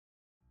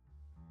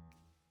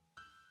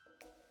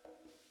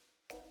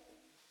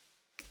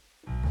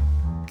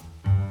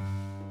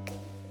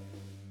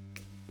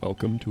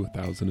Welcome to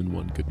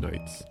 1001 Good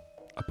Nights,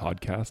 a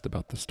podcast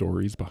about the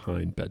stories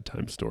behind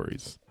bedtime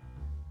stories.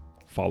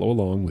 Follow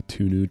along with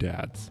two new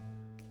dads,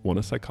 one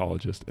a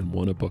psychologist and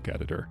one a book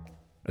editor,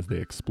 as they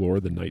explore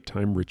the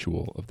nighttime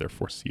ritual of their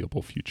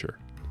foreseeable future.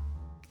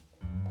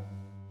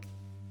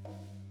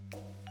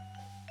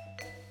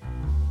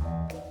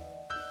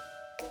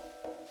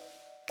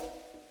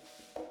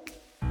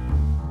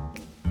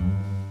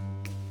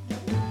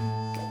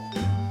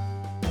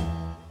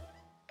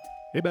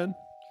 Hey, Ben.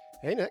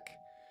 Hey, Nick.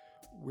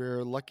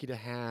 We're lucky to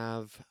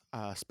have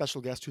a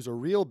special guest who's a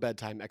real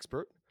bedtime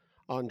expert,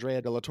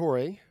 Andrea De La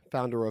Torre,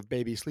 founder of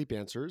Baby Sleep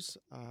Answers.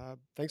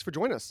 Thanks for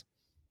joining us.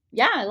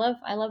 Yeah, I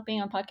love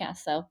being on podcasts.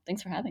 So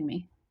thanks for having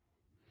me.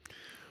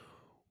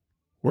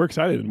 We're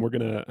excited and we're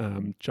going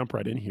to jump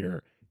right in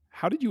here.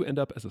 How did you end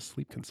up as a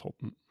sleep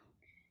consultant?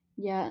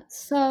 Yeah,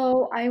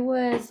 so I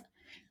was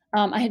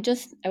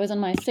on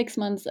my 6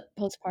 months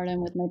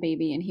postpartum with my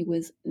baby, and he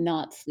was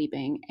not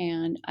sleeping.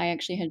 And I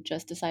actually had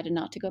just decided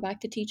not to go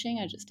back to teaching.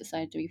 I just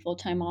decided to be full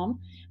time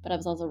mom, but I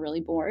was also really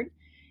bored.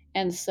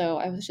 And so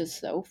I was just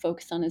so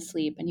focused on his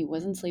sleep, and he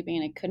wasn't sleeping,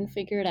 and I couldn't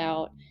figure it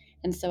out.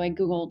 And so I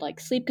Googled like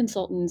sleep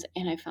consultants,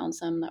 and I found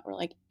some that were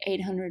like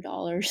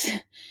 $800.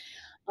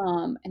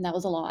 And that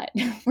was a lot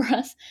for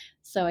us.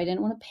 So I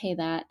didn't want to pay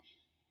that.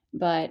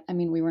 But I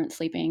mean, we weren't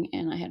sleeping,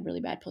 and I had really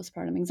bad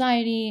postpartum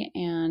anxiety,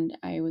 and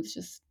I was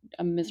just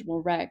a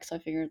miserable wreck. So I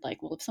figured,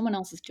 like, well, if someone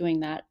else is doing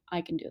that,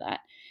 I can do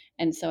that.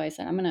 And so I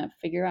said, I'm going to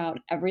figure out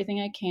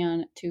everything I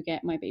can to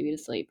get my baby to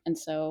sleep. And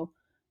so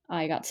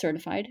I got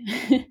certified.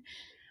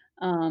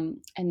 And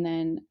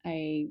then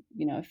I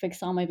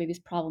fixed all my baby's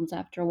problems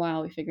after a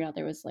while. We figured out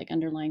there was like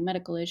underlying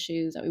medical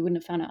issues that we wouldn't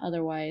have found out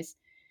otherwise.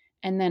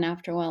 And then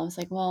after a while, I was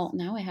like, well,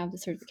 now I have the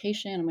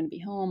certification. I'm going to be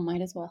home.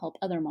 Might as well help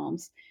other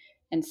moms.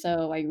 And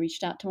so I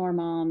reached out to more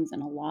moms,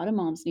 and a lot of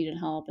moms needed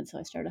help. And so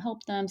I started to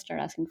help them,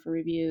 started asking for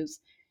reviews.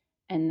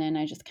 And then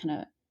I just kind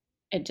of,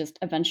 it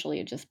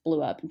just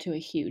blew up into a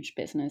huge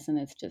business. And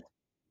it's just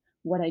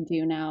what I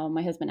do now.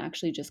 My husband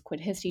actually just quit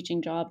his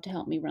teaching job to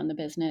help me run the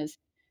business.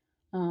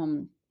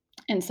 Um,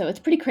 and so it's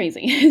pretty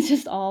crazy. It's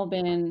just all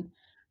been,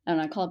 I don't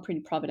know, I call it pretty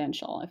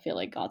providential. I feel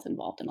like God's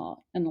involved in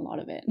a lot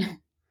of it.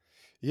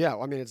 Yeah,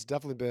 well, I mean, it's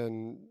definitely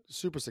been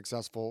super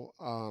successful.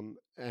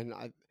 And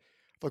I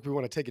feel like we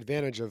want to take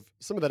advantage of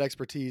some of that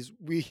expertise.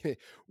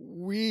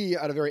 We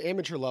at a very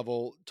amateur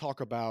level talk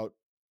about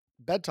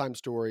bedtime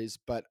stories,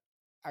 but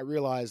I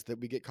realize that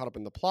we get caught up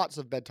in the plots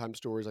of bedtime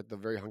stories like The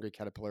Very Hungry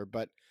Caterpillar,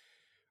 but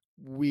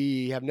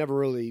we have never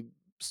really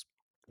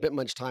spent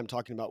much time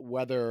talking about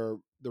whether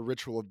the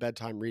ritual of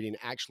bedtime reading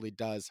actually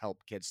does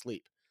help kids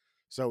sleep.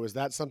 So is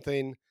that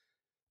something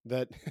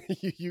that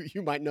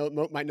you might know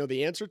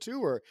the answer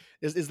to, or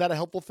is that a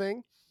helpful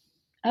thing?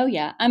 Oh,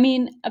 yeah. I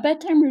mean, a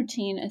bedtime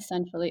routine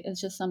essentially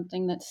is just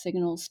something that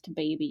signals to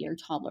baby or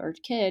toddler or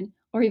kid,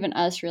 or even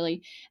us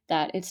really,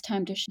 that it's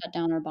time to shut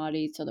down our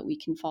bodies so that we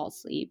can fall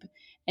asleep.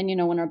 And,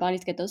 when our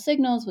bodies get those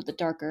signals with the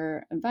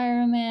darker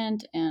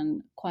environment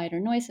and quieter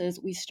noises,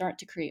 we start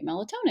to create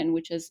melatonin,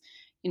 which is,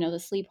 the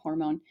sleep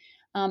hormone.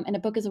 And a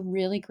book is a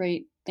really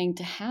great thing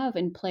to have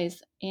in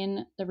place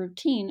in the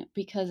routine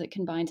because it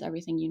combines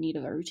everything you need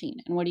of a routine.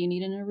 And what do you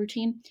need in a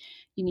routine?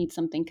 You need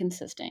something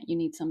consistent. You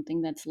need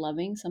something that's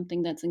loving,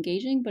 something that's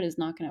engaging, but is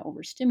not going to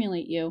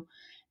overstimulate you,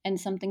 and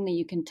something that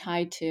you can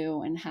tie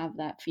to and have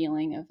that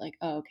feeling of like,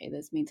 oh, okay,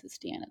 this means it's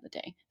the end of the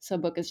day. So a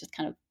book is just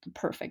kind of the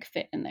perfect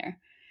fit in there.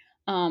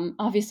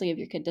 Obviously, if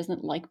your kid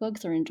doesn't like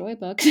books or enjoy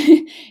books,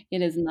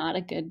 it is not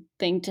a good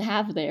thing to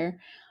have there.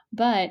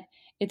 But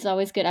it's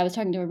always good. I was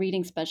talking to a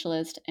reading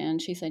specialist,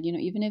 and she said,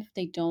 even if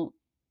they don't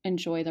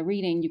enjoy the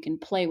reading, you can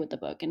play with the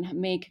book and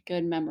make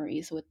good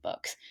memories with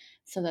books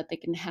so that they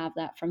can have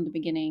that from the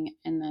beginning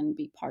and then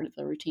be part of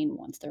the routine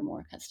once they're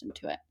more accustomed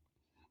to it.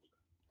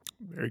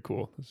 Very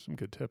cool. Those are some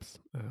good tips.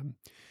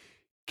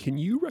 Can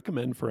you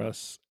recommend for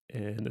us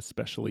an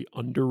especially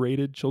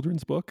underrated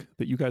children's book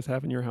that you guys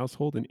have in your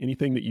household, and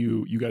anything that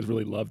you guys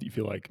really love that you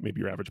feel like maybe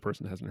your average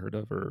person hasn't heard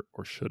of or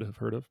should have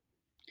heard of?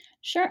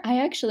 Sure.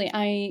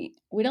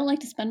 We don't like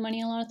to spend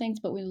money on a lot of things,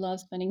 but we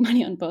love spending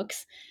money on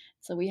books.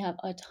 So we have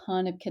a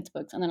ton of kids'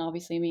 books, and then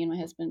obviously me and my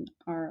husband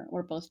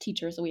we're both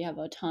teachers, so we have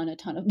a ton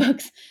of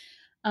books.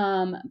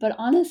 But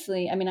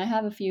honestly, I mean, I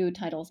have a few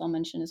titles I'll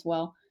mention as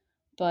well,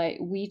 but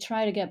we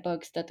try to get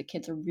books that the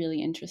kids are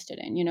really interested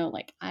in.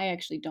 Like I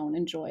actually don't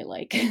enjoy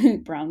like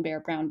Brown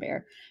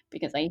Bear,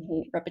 because I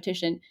hate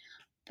repetition.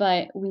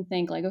 But we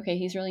think like, okay,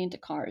 he's really into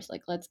cars.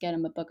 Like, let's get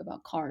him a book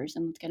about cars,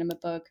 and let's get him a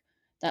book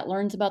that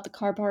learns about the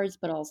car parts,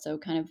 but also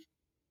kind of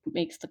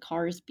makes the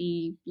cars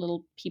be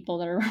little people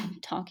that are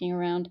talking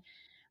around.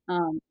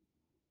 Um,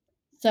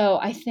 so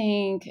I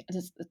think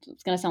it's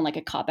going to sound like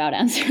a cop out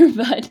answer,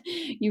 but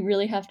you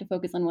really have to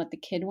focus on what the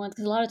kid wants.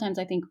 Because a lot of times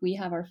I think we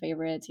have our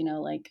favorites,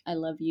 like I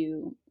Love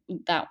You,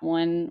 that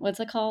one,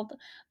 what's it called?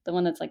 The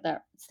one that's like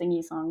that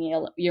stingy song,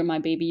 yeah, You're My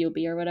Baby, You'll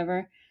Be, or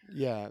whatever.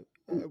 Yeah,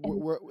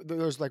 And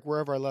there's like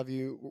Wherever I Love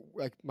You,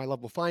 like My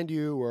Love Will Find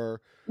You,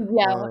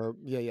 yeah, or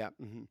yeah, yeah.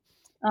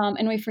 Hmm.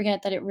 and we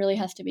forget that it really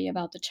has to be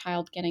about the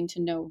child getting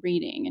to know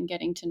reading and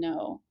getting to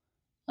know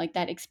like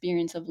that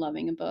experience of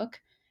loving a book.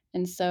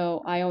 And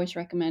so I always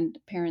recommend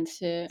parents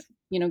to,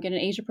 get an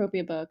age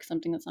appropriate book,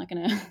 something that's not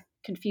going to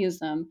confuse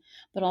them,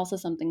 but also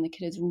something the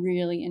kid is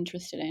really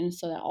interested in,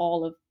 so that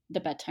all of the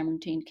bedtime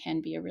routine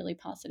can be a really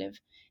positive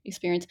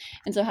experience.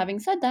 And so having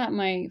said that,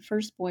 my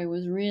first boy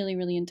was really,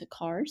 really into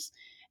cars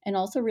and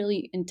also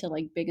really into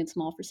like big and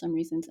small for some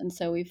reasons. And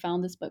so we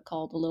found this book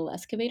called The Little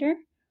Excavator.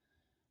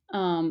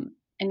 And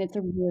it's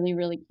a really,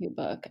 really cute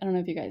book. I don't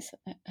know if you guys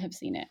have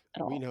seen it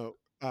at We all.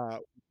 know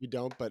we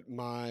don't, but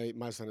my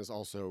son is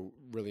also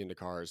really into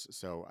cars,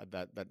 so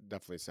that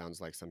definitely sounds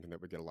like something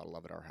that would get a lot of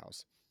love at our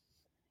house.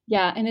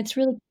 Yeah, and it's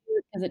really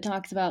cute because it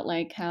talks about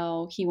like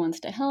how he wants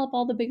to help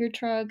all the bigger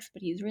trucks,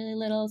 but he's really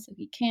little, so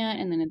he can't.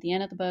 And then at the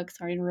end of the book,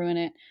 sorry to ruin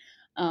it,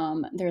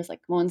 there's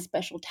like one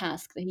special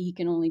task that he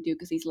can only do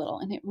because he's little,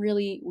 and it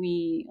really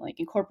we like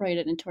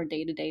incorporated into our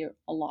day to day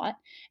a lot.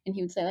 And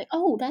he would say like,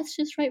 "Oh, that's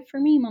just right for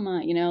me,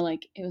 Mama."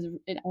 Like it was.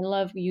 I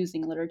love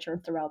using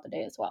literature throughout the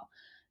day as well.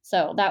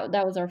 So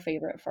that was our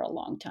favorite for a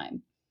long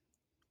time.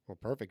 Well,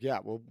 perfect. Yeah,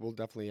 we'll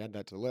definitely add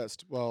that to the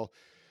list. Well,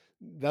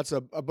 that's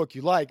a book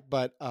you like,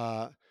 but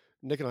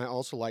Nick and I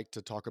also like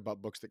to talk about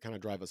books that kind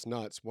of drive us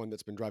nuts. One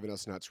that's been driving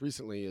us nuts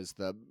recently is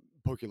the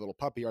Pokey Little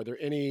Puppy. Is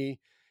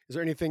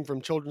there anything from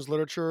children's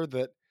literature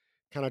that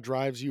kind of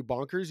drives you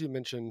bonkers? You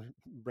mentioned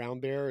Brown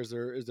Bear. Is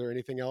there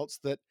anything else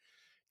that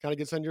kind of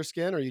gets under your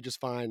skin, or you just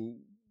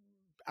find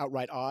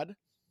outright odd?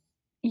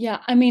 Yeah,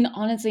 I mean,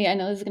 honestly, I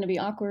know this is gonna be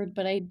awkward,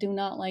 but I do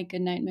not like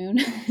Goodnight Moon.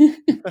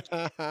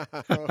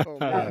 Oh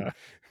man,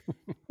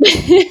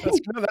 that's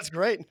no, that's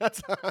great.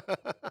 That's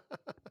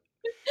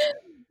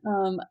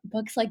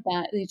Books like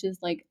that, they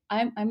just like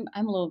I'm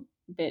a little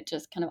bit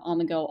just kind of on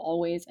the go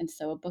always, and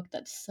so a book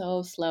that's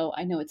so slow,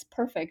 I know it's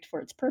perfect for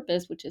its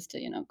purpose, which is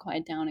to,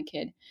 quiet down a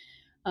kid,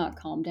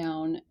 calm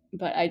down,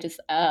 but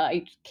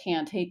I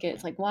can't take it.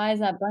 It's like, why is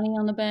that bunny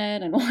on the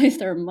bed, and why is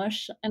there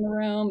mush in the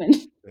room, and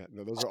yeah,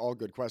 no, those are all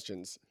good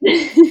questions. what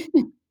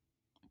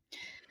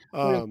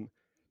a Um,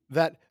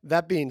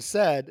 that being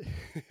said,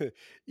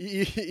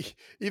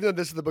 even though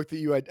this is the book that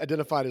you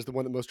identified as the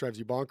one that most drives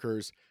you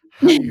bonkers,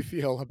 how do you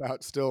feel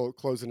about still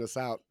closing us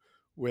out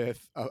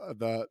with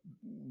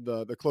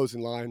the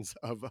closing lines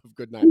of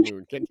Goodnight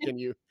Moon? Can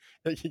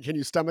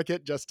you stomach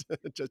it just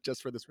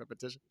just for this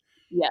repetition?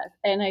 Yes,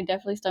 and I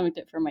definitely stomached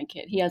it for my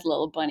kid. He has a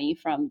little bunny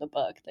from the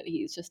book that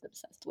he's just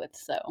obsessed with,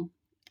 so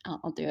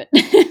I'll do it.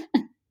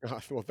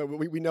 Well,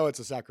 we know it's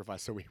a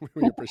sacrifice, so we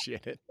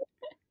appreciate it.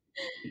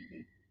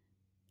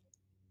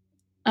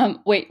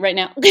 Wait, right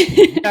now? Yeah,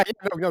 yeah,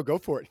 no, no, go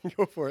for it,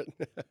 go for it.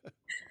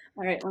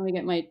 All right, let me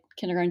get my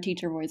kindergarten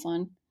teacher voice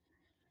on.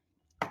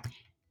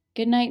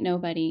 Good night,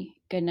 nobody.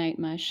 Good night,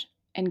 mush.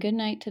 And good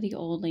night to the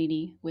old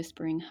lady,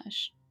 whispering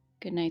hush.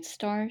 Good night,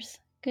 stars.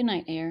 Good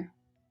night, air.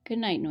 Good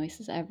night,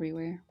 noises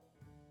everywhere.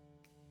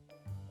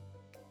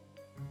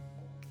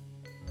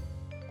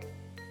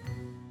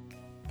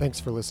 Thanks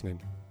for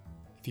listening.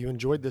 If you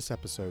enjoyed this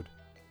episode,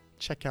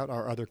 check out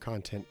our other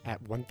content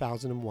at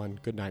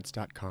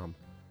 1001goodnights.com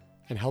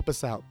and help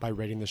us out by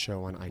rating the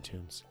show on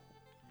iTunes.